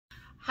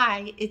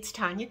Hi, it's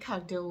Tania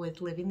Cogdill with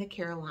Living the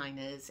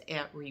Carolinas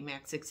at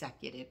RE/MAX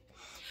Executive.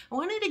 I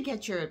wanted to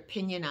get your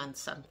opinion on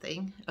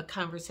something, a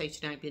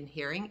conversation I've been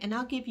hearing, and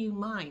I'll give you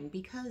mine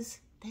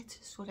because that's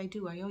just what I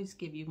do. I always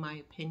give you my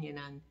opinion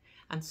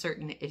on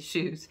certain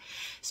issues.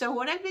 So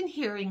what I've been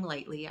hearing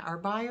lately are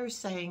buyers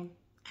saying,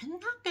 I'm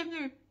not going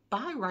to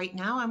buy right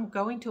now. I'm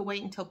going to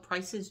wait until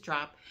prices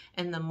drop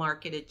and the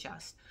market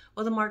adjusts.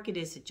 Well, the market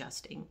is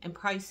adjusting and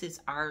prices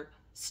are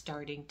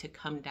starting to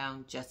come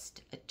down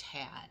just a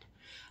tad.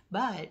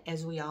 But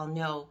as we all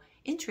know,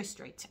 interest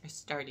rates are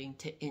starting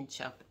to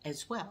inch up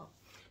as well.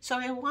 So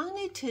I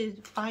wanted to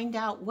find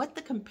out what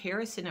the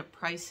comparison of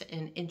price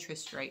and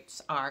interest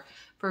rates are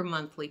for a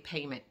monthly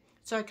payment.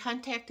 So I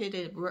contacted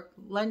a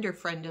lender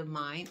friend of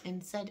mine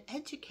and said,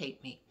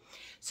 educate me.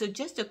 So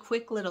just a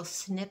quick little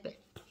snippet.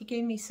 He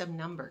gave me some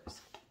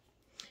numbers.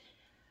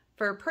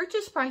 For a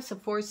purchase price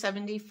of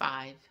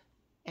 $475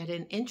 at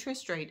an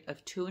interest rate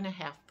of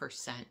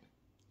 2.5%,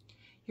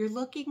 you're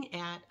looking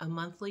at a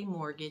monthly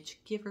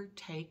mortgage, give or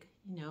take,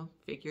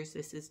 figures,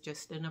 this is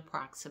just an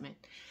approximate,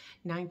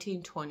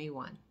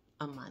 $19.21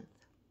 a month.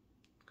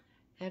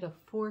 At a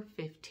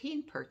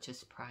 $415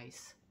 purchase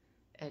price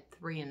at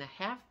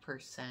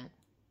 3.5%,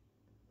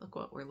 look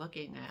what we're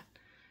looking at,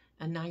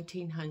 a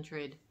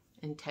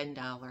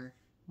 $1,910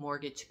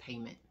 mortgage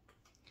payment.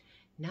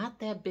 Not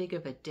that big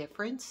of a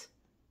difference,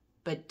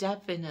 but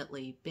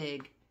definitely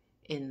big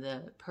in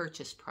the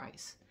purchase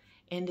price.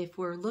 And if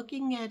we're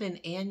looking at an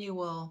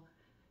annual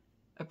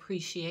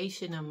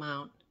appreciation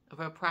amount of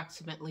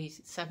approximately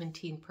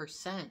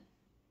 17%,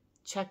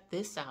 check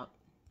this out.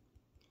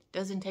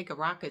 Doesn't take a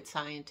rocket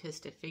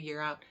scientist to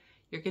figure out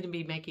you're going to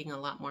be making a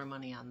lot more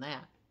money on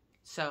that.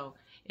 So,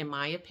 in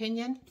my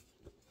opinion,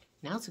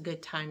 now's a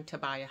good time to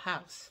buy a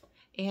house.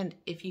 And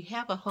if you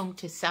have a home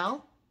to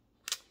sell,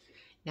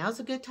 now's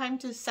a good time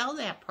to sell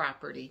that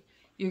property.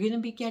 You're going to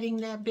be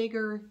getting that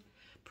bigger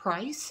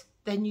price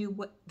than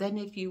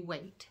if you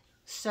wait.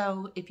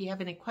 So if you have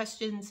any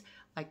questions,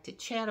 like to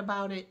chat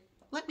about it,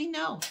 let me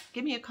know.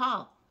 Give me a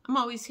call. I'm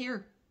always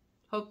here.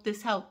 Hope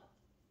this helped.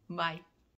 Bye.